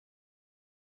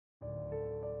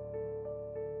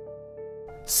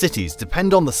cities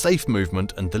depend on the safe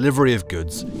movement and delivery of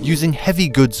goods using heavy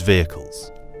goods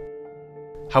vehicles.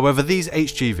 However, these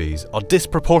HGVs are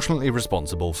disproportionately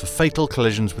responsible for fatal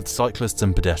collisions with cyclists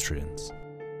and pedestrians.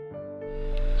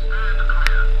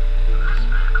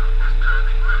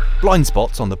 Blind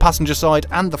spots on the passenger side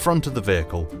and the front of the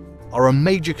vehicle are a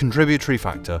major contributory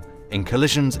factor in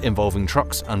collisions involving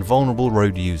trucks and vulnerable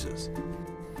road users,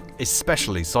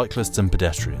 especially cyclists and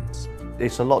pedestrians.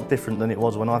 It's a lot different than it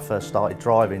was when I first started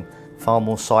driving. Far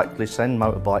more cyclists and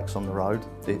motorbikes on the road.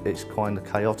 It's kind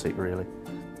of chaotic, really.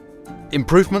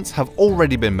 Improvements have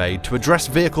already been made to address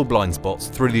vehicle blind spots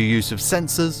through the use of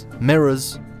sensors,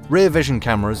 mirrors, rear vision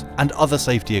cameras and other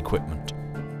safety equipment.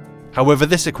 However,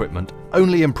 this equipment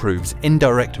only improves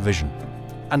indirect vision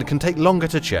and can take longer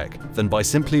to check than by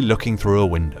simply looking through a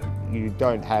window. You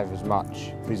don't have as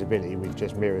much visibility with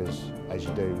just mirrors as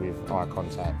you do with eye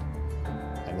contact,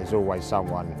 and there's always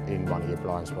someone in one of your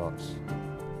blind spots.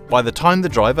 By the time the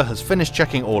driver has finished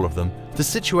checking all of them, the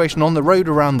situation on the road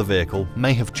around the vehicle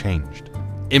may have changed.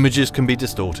 Images can be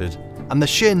distorted, and the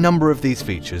sheer number of these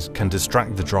features can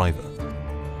distract the driver.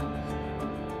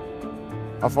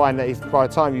 I find that if by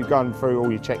the time you've gone through all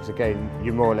your checks again,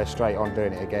 you're more or less straight on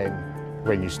doing it again.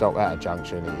 When you stop at a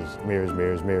junction, it is mirrors,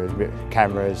 mirrors, mirrors,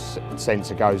 cameras,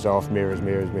 sensor goes off, mirrors,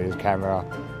 mirrors, mirrors, camera.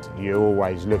 You're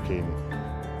always looking.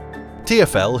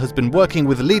 TfL has been working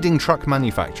with leading truck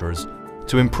manufacturers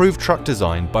to improve truck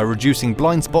design by reducing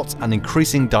blind spots and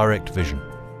increasing direct vision.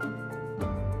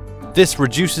 This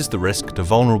reduces the risk to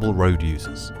vulnerable road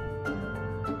users.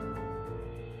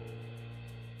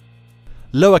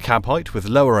 Lower cab height with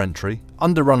lower entry,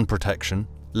 underrun protection,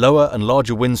 lower and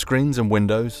larger windscreens and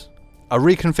windows, a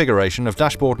reconfiguration of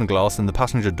dashboard and glass in the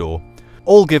passenger door,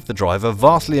 all give the driver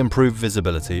vastly improved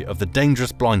visibility of the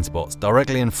dangerous blind spots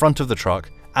directly in front of the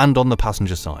truck and on the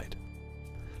passenger side.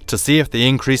 To see if the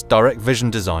increased direct vision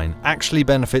design actually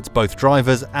benefits both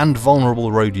drivers and vulnerable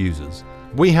road users,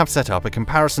 we have set up a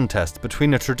comparison test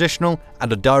between a traditional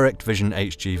and a direct vision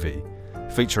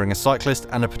HGV, featuring a cyclist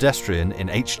and a pedestrian in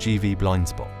HGV blind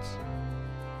spots.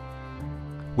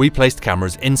 We placed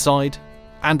cameras inside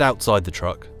and outside the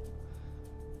truck,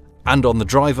 and on the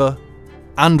driver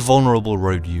and vulnerable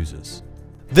road users.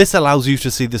 This allows you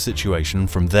to see the situation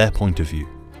from their point of view.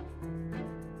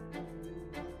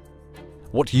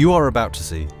 What you are about to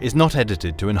see is not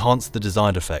edited to enhance the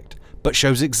desired effect, but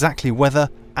shows exactly whether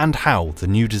and how the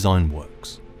new design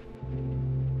works.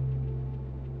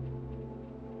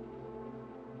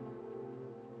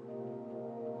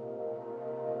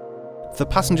 The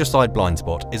passenger side blind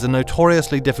spot is a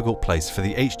notoriously difficult place for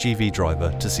the HGV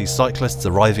driver to see cyclists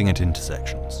arriving at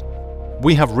intersections.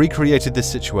 We have recreated this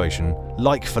situation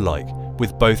like for like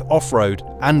with both off-road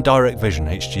and direct vision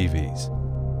HGVs.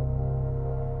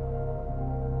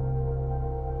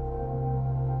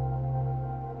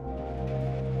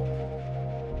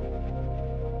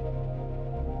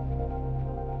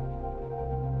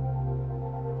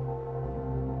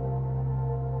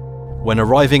 When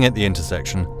arriving at the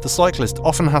intersection, the cyclist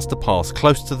often has to pass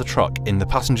close to the truck in the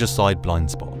passenger side blind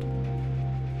spot.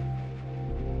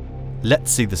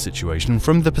 Let's see the situation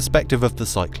from the perspective of the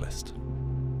cyclist.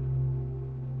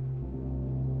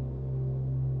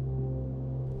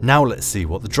 Now let's see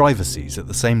what the driver sees at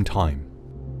the same time.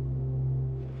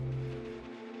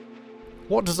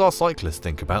 What does our cyclist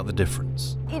think about the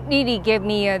difference? It really gave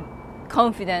me a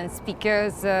confidence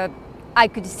because I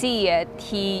could see it,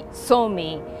 he saw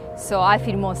me, so I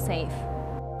feel more safe.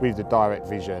 With the direct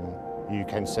vision, you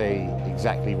can see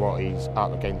exactly what is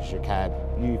up against your cab.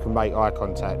 You can make eye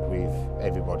contact with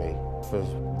everybody. For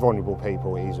vulnerable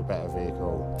people, it is a better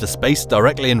vehicle. The space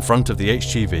directly in front of the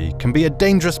HGV can be a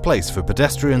dangerous place for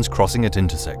pedestrians crossing at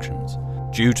intersections,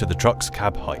 due to the truck's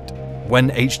cab height.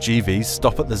 When HGVs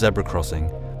stop at the zebra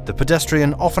crossing, the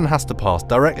pedestrian often has to pass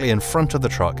directly in front of the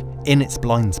truck in its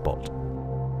blind spot.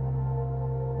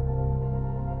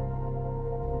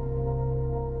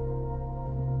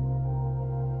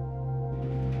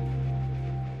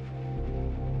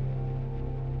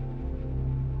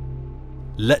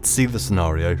 Let's see the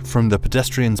scenario from the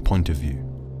pedestrian's point of view.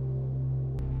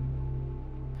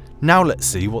 Now let's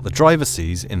see what the driver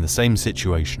sees in the same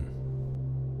situation.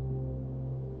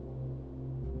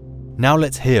 Now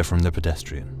let's hear from the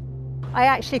pedestrian. I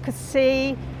actually could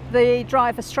see the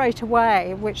driver straight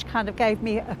away, which kind of gave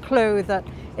me a clue that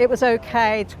it was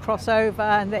okay to cross over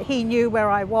and that he knew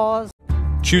where I was.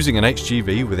 Choosing an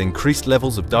HGV with increased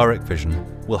levels of direct vision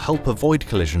will help avoid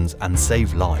collisions and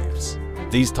save lives.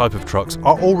 These type of trucks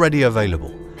are already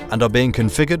available and are being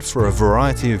configured for a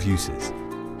variety of uses,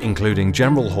 including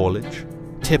general haulage,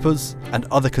 tippers and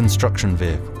other construction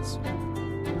vehicles.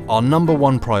 Our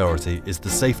 #1 priority is the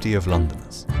safety of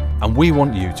Londoners, and we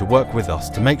want you to work with us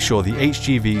to make sure the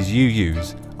HGVs you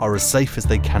use are as safe as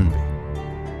they can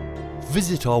be.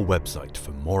 Visit our website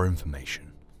for more information.